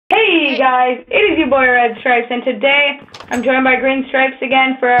Hey guys, it is your boy Red Stripes, and today I'm joined by Green Stripes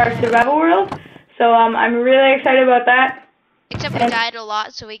again for our survival world. So I'm really excited about that. Except we died a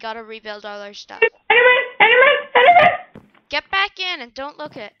lot, so we gotta rebuild all our stuff. Enderman! Get back in and don't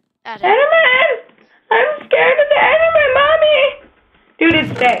look at it. Enderman! I'm scared of the Enderman, mommy! Dude,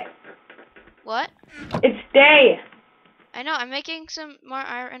 it's day. What? It's day. I know, I'm making some more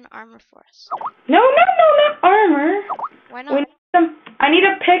iron armor for us. No, not armor. Why not? I need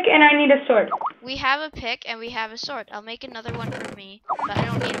a pick and I need a sword. We have a pick and we have a sword. I'll make another one for me, but I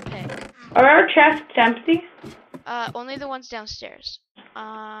don't need a pick. Are our chests empty? Only the ones downstairs.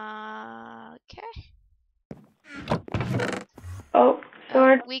 Okay. Oh,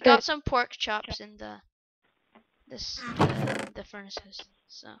 sword. We got some pork chops in the furnaces.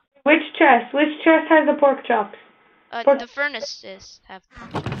 So. Which chest? Which chest has the pork chops? The furnaces have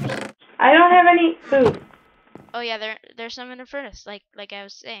pork chops. I don't have any food. Oh yeah, there's some in the furnace, like I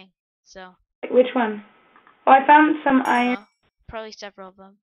was saying. So. Which one? Oh, I found some iron. Probably several of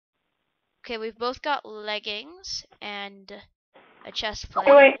them. Okay, we've both got leggings and a chest plate.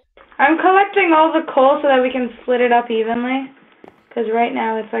 Okay, wait, I'm collecting all the coal so that we can split it up evenly. Cause right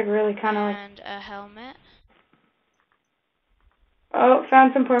now it's like really kind of like. And a helmet. Oh,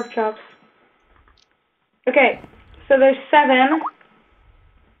 found some pork chops. Okay, so there's 7.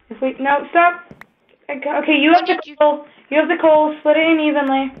 No, stop. Okay, you have the coal. You have the coal. Split it in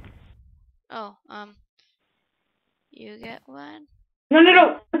evenly. Oh, you get one.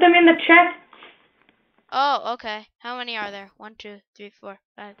 No. Put them in the chest. Oh, okay. How many are there? 1, 2, 3, 4,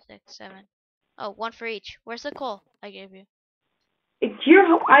 5, 6, 7. Oh, one for each. Where's the coal I gave you? It's your.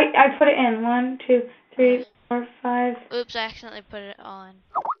 I put it in. 1, 2, 3, 4, 5. Oops, I accidentally put it on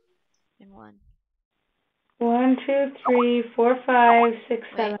in one. 1, 2, 3, 4, 5, 6,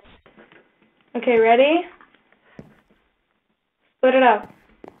 7. Okay, ready? Split it up.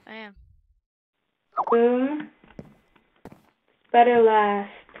 I am. Boom. Better last.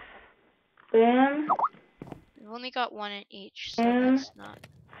 Boom. We've only got one in each, so that's not.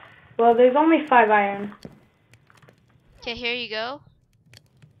 Well, there's only 5 iron. Okay, here you go.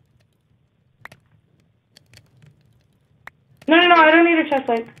 No, I don't need a chest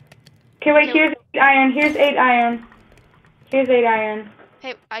plate. Okay, wait, here's 8 iron. Here's 8 iron. Here's 8 iron.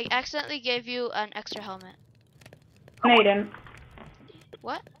 Hey, I accidentally gave you an extra helmet. No, you didn't.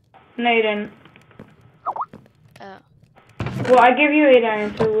 What? No, you didn't. Oh. Well, I give you 8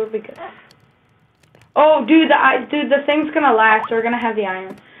 iron, so we'll be good. Oh, dude, the thing's gonna last. So we're gonna have the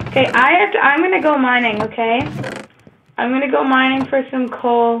iron. Okay, I'm gonna go mining. Okay. I'm gonna go mining for some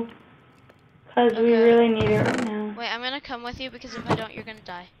coal, cause we really need it right now. Wait, I'm gonna come with you because if I don't, you're gonna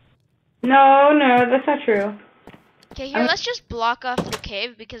die. No, that's not true. Okay, here, let's just block off the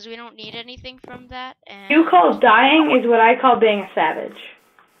cave because we don't need anything from that. And you call dying is what I call being a savage.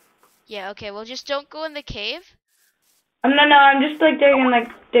 Yeah, okay, well just don't go in the cave. No, I'm just like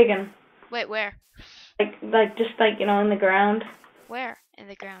digging. Wait, where? Just in the ground. Where? In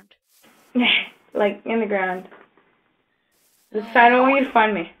the ground? Like in the ground. I don't want you to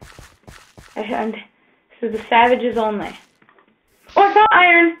find me. So the savages only. Oh, I found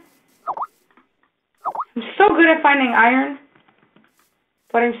iron! I'm so good at finding iron,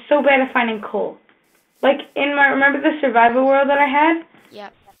 but I'm so bad at finding coal. Like remember the survival world that I had?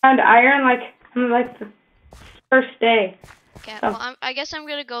 Yep. I found iron on the first day. Okay, well I guess I'm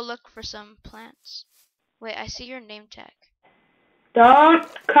gonna go look for some plants. Wait, I see your name tag. Don't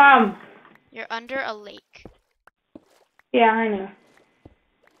come. You're under a lake. Yeah, I know.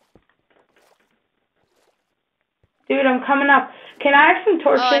 Dude, I'm coming up. Can I have some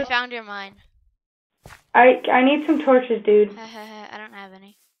torches? Oh, I found your mine. I need some torches, dude. I don't have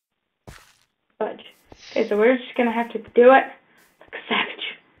any. Fudge. Okay, so we're just gonna have to do it like a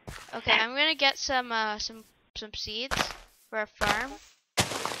savage. Okay, I'm gonna get some seeds for our farm.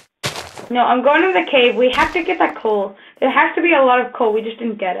 No, I'm going to the cave. We have to get that coal. There has to be a lot of coal. We just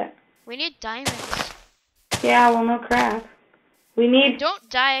didn't get it. We need diamonds. Yeah, well, no crap. We need. Don't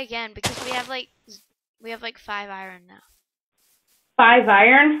die again because we have like 5 iron now. 5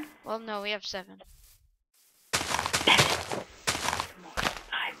 iron? Well, no, we have 7. 5,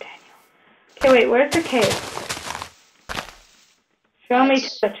 Daniel. Okay, wait. Where's the cave? Show me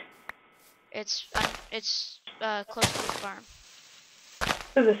it. It's close to the farm.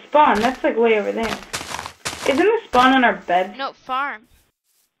 So the spawn, that's like way over there. Isn't the spawn on our bed? No, farm.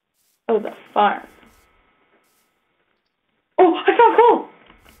 Oh, the farm. Oh, I found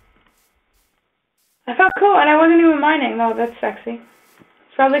coal! And I wasn't even mining. No, that's sexy.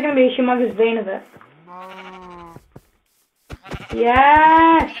 It's probably going to be a humongous vein of it.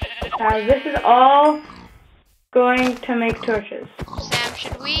 Yes! Now this is all going to make torches. Sam,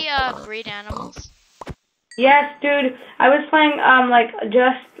 should we breed animals? Yes, dude. I was playing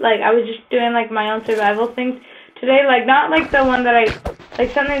I was just doing like my own survival things today, like not like the one that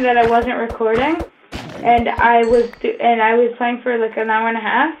like something that I wasn't recording, and I was playing for like an hour and a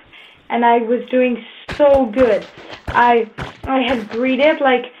half, and I was doing so good. I had breeded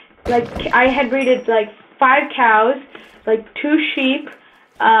like I had breeded like 5 cows, like 2 sheep.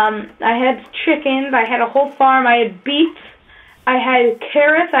 I had chickens. I had a whole farm. I had beets. I had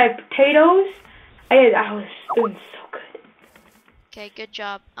carrots. I had potatoes. I was doing so good. Okay, good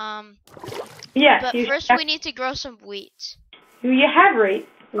job. Yes. But first we need to grow some wheat. You have wheat.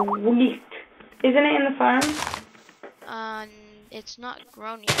 Isn't it in the farm? It's not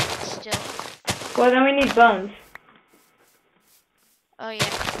grown yet. It's still. Well, then we need bones. Oh yeah.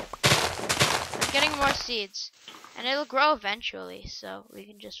 I'm getting more seeds, and it'll grow eventually, so we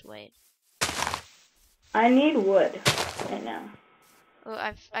can just wait. I need wood right now. Oh,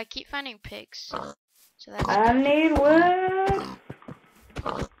 I keep finding pigs, so that's. I need wood.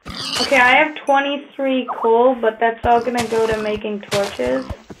 Okay, I have 23 coal, but that's all gonna go to making torches.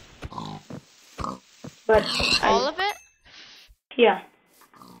 But all of it? Yeah.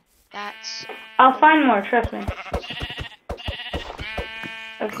 That's. I'll find more. Trust me.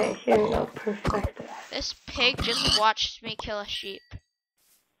 Okay, here we go. Perfect. This pig just watched me kill a sheep.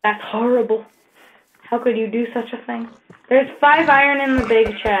 That's horrible. How could you do such a thing? There's 5 iron in the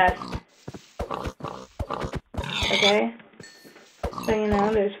big chest. Okay? So you know,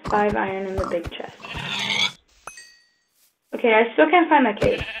 there's 5 iron in the big chest. Okay, I still can't find that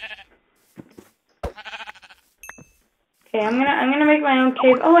cave. Okay, I'm gonna make my own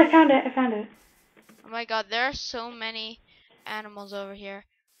cave. Oh, I found it. Oh my god, there are so many animals over here.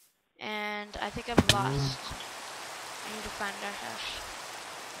 And I think I'm lost. I need to find our house.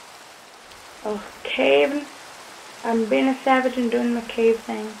 Oh, cave. I'm being a savage and doing the cave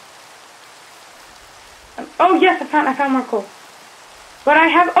thing. Oh yes, I found more coal. But I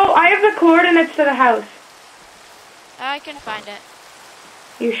have the coordinates to the house. I can find it.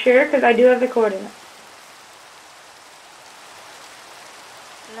 You sure? Because I do have the coordinates.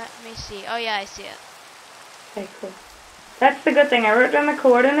 Let me see. Oh yeah, I see it. Okay, cool. That's the good thing. I wrote down the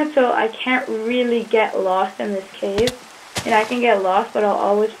coordinates so I can't really get lost in this cave. And I can get lost, but I'll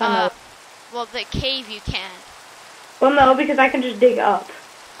always find out. Well, the cave you can. Well, no, because I can just dig up.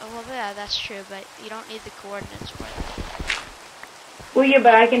 Oh, well, yeah, that's true, but you don't need the coordinates for that. Well, yeah,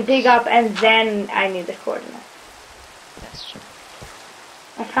 but I can dig up and then I need the coordinates. That's true.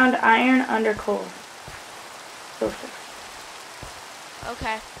 I found iron under coal. Perfect.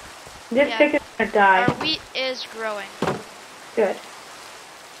 Okay. This stick is gonna die. Our wheat is growing. Good.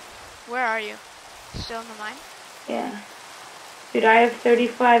 Where are you? Still in the mine? Yeah. Dude, I have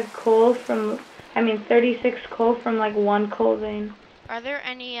 36 coal from like 1 coal vein. Are there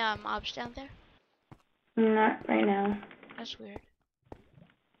any mobs down there? Not right now. That's weird.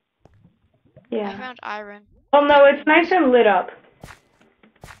 Yeah. I found iron. Oh no, it's nice and lit up.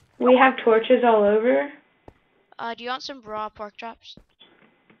 We have torches all over. Do you want some raw pork chops?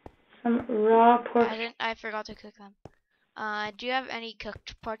 Some raw pork. I forgot to cook them. Do you have any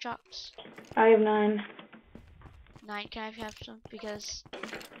cooked pork chops? I have 9. 9, can I have some? Because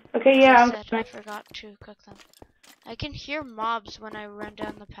okay, yeah, I forgot to cook them. I can hear mobs when I run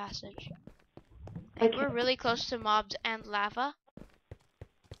down the passage. And we're really close to mobs and lava.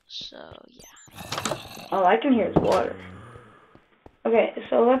 So yeah. All I can hear is water. Okay,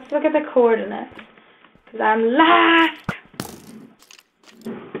 so let's look at the coordinates. Cause I'm lost.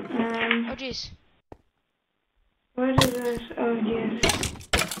 Oh jeez. What is this? Oh yes.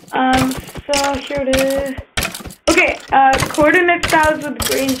 So here it is. Okay, coordinate styles with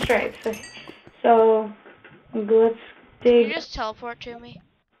green stripes. Okay. So let's dig. Can you just teleport to me?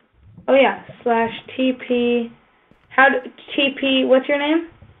 Oh yeah, /TP. TP? What's your name?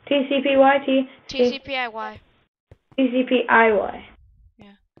 TCPY. TCPIY. TCPIY.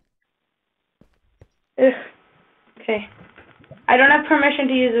 Yeah. Ugh. Okay. I don't have permission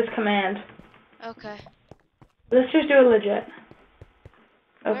to use this command. Okay. Let's just do it legit.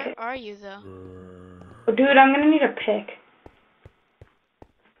 Okay. Where are you though? Oh, dude, I'm gonna need a pick.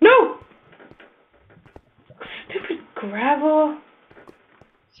 No! Stupid gravel.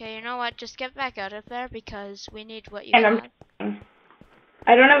 Okay, you know what? Just get back out of there because we need what you And got.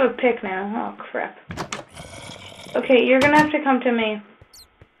 I don't have a pick now. Oh, crap. Okay, you're gonna have to come to me.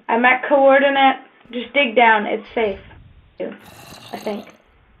 I'm at coordinate. Just dig down. It's safe. I think.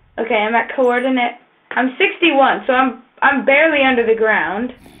 Okay, I'm at coordinate. I'm 61, so I'm barely under the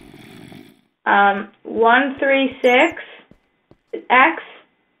ground. 136 X.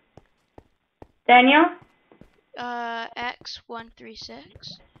 Daniel?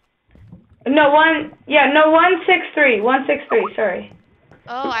 X136. No, 163. 163, sorry.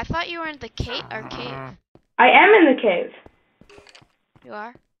 Oh, I thought you were in the cave. I am in the cave. You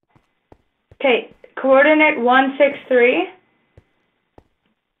are? Okay, coordinate 163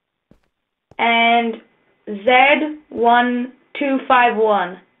 and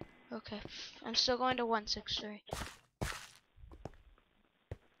Z1251. Okay. I'm still going to 163.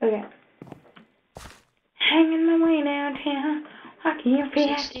 Okay. Hanging my way downtown, walking your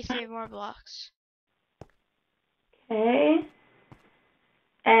feet. 63 more blocks. Okay.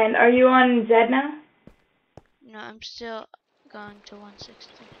 And are you on Z now? No, I'm still going to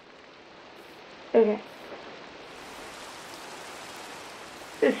 163. Okay.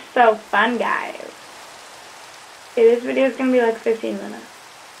 This is so fun, guys. Okay, this video is gonna be like 15 minutes.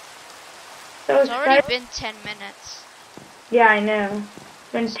 So It's already excited. been 10 minutes. Yeah, I know.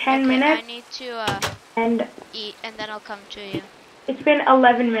 It's been 10 minutes. I need to and eat, and then I'll come to you. it's been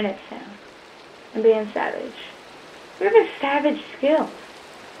 11 minutes now. I'm being savage. We have a savage skill.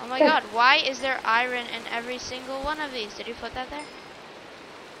 Oh my god, why is there iron in every single one of these? Did you put that there?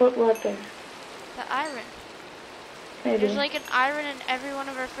 What there? The iron. Maybe. There's like an iron in every one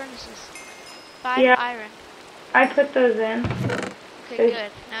of our furnaces. 5 Yeah. iron. I put those in. Okay,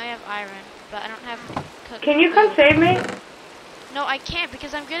 good. Now we have iron, but I don't have cooked Can you food. come save me? No, I can't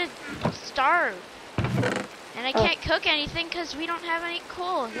because I'm gonna starve. And I can't cook anything because we don't have any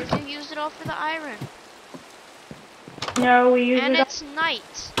coal. Because you used it all for the iron. No, we use And it. it's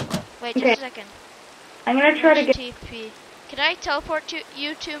night. Wait, just Okay. a second. I'm gonna try to get. TP. Can I teleport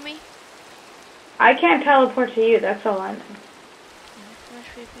you to me? I can't teleport to you. That's all I know.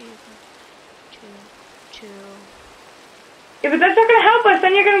 Yeah, but that's not gonna help us.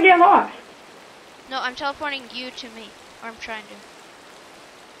 Then you're gonna get lost. No, I'm teleporting you to me. Or I'm trying to.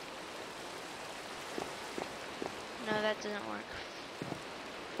 No, that doesn't work.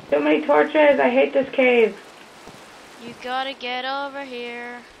 So many torches. I hate this cave. You gotta get over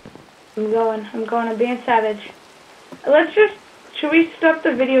here. I'm going. I'm being savage. Should we stop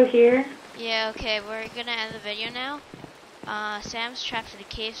the video here? Yeah, okay, we're gonna end the video now. Sam's trapped in a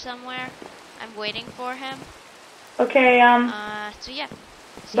cave somewhere. I'm waiting for him. Okay, So yeah.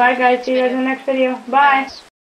 bye guys. See you guys in the next video. Bye. Bye.